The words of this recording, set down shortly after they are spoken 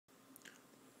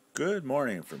Good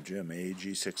morning from Jim,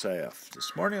 AG6IF.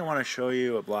 This morning I want to show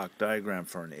you a block diagram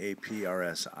for an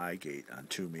APRS iGate on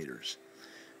 2 meters.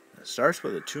 It starts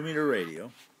with a 2 meter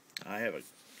radio. I have a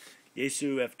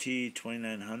Yaesu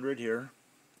FT2900 here,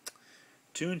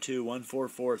 tuned to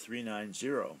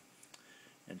 144390.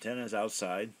 Antenna is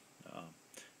outside,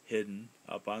 hidden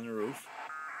up on the roof.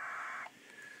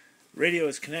 Radio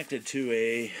is connected to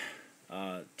a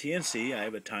TNC. I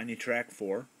have a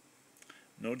TinyTrak4.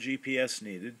 No GPS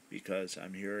needed because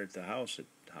I'm here at the house. The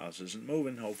house isn't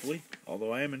moving, hopefully.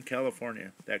 Although I am in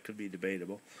California. That could be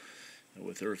debatable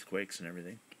with earthquakes and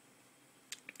everything.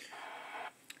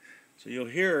 So you'll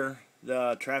hear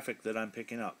the traffic that I'm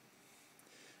picking up.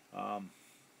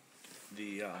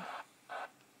 The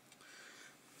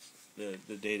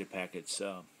data packets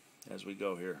as we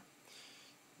go here.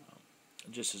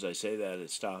 Just as I say that, it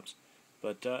stops.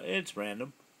 But it's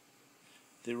random.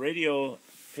 The radio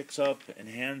picks up and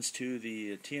hands to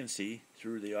the TNC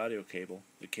through the audio cable,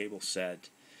 the cable set.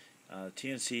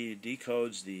 TNC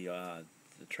decodes the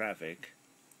traffic,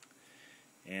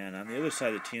 and on the other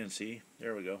side of TNC,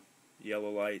 there we go,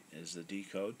 yellow light is the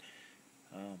decode.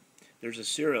 There's a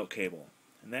serial cable,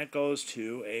 and that goes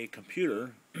to a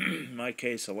computer, in my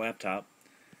case a laptop,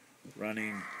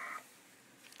 running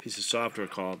a piece of software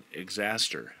called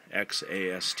Xastir,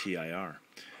 Xastir.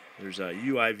 There's a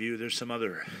UI view. There's some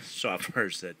other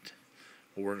softwares that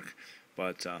will work,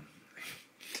 but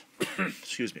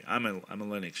excuse me, I'm a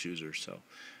Linux user, so I'm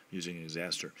using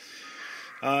Xastir.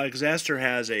 Xastir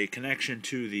has a connection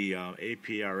to the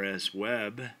APRS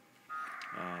web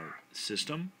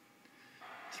system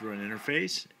through an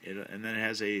interface, and then it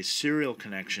has a serial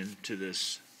connection to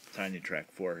this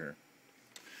TinyTrak4 here.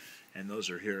 And those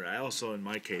are here. I also, in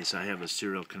my case, I have a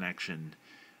serial connection,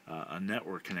 a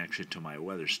network connection to my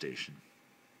weather station.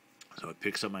 So it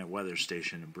picks up my weather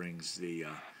station and brings the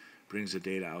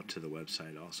data out to the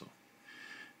website also.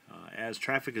 As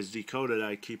traffic is decoded,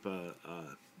 I keep a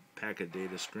packet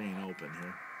data screen open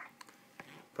here.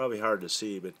 Probably hard to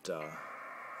see, but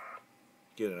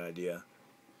get an idea.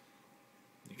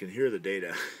 You can hear the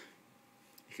data.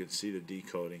 You can see the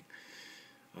decoding.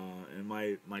 And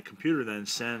my computer then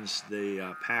sends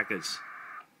the packets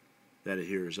that it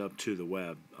hears up to the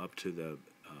web, up to the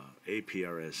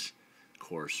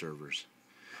APRS-Core servers.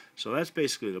 So that's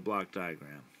basically the block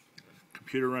diagram.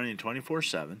 Computer running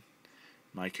 24/7. In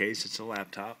my case, it's a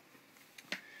laptop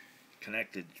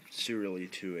connected serially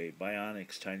to a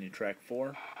Byonics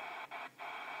TinyTrak4.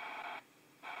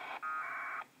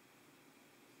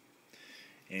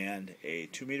 And a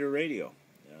 2 meter radio,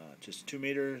 just 2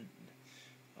 meter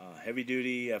heavy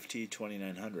duty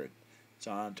FT2900. It's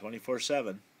on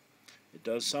 24/7. It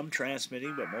does some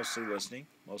transmitting, but mostly listening,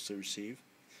 mostly receive.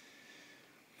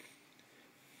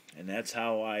 And that's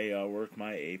how I work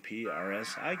my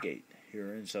APRS iGate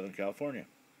here in Southern California.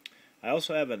 I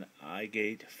also have an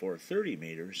iGate for 30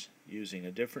 meters using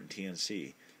a different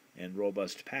TNC and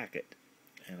robust packet.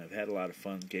 And I've had a lot of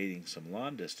fun gating some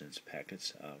long distance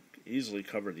packets, easily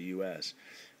cover the U.S.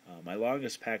 My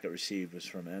longest packet received was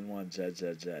from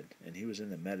N1ZZZ, and he was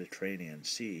in the Mediterranean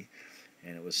Sea,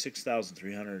 and it was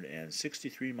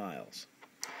 6,363 miles.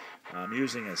 I'm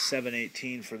using a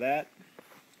 718 for that,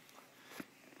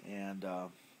 and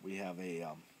we have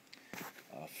a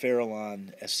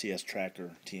Farallon SCS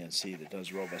tracker TNC that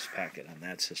does robust packet on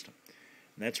that system.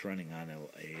 And that's running on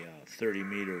a 30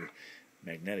 meter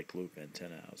magnetic loop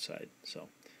antenna outside. So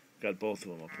got both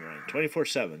of them up and running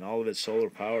 24/7. All of it's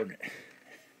solar powered,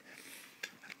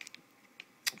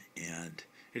 and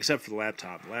except for the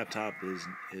laptop. The laptop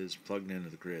is plugged into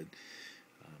the grid,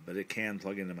 but it can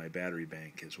plug into my battery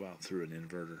bank as well through an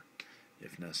inverter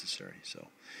if necessary. So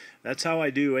that's how I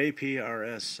do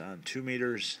APRS on 2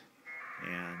 meters.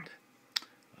 And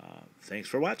thanks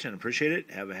for watching. Appreciate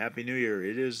it. Have a happy new year.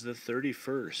 It is the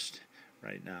 31st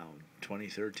right now,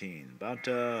 2013. About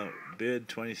to bid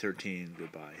 2013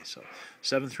 goodbye. So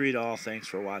 7-3 to all. Thanks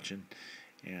for watching.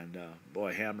 And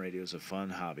boy, ham radio is a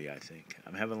fun hobby, I think.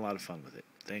 I'm having a lot of fun with it.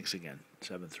 Thanks again.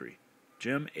 7-3.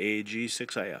 Jim,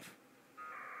 AG6IF.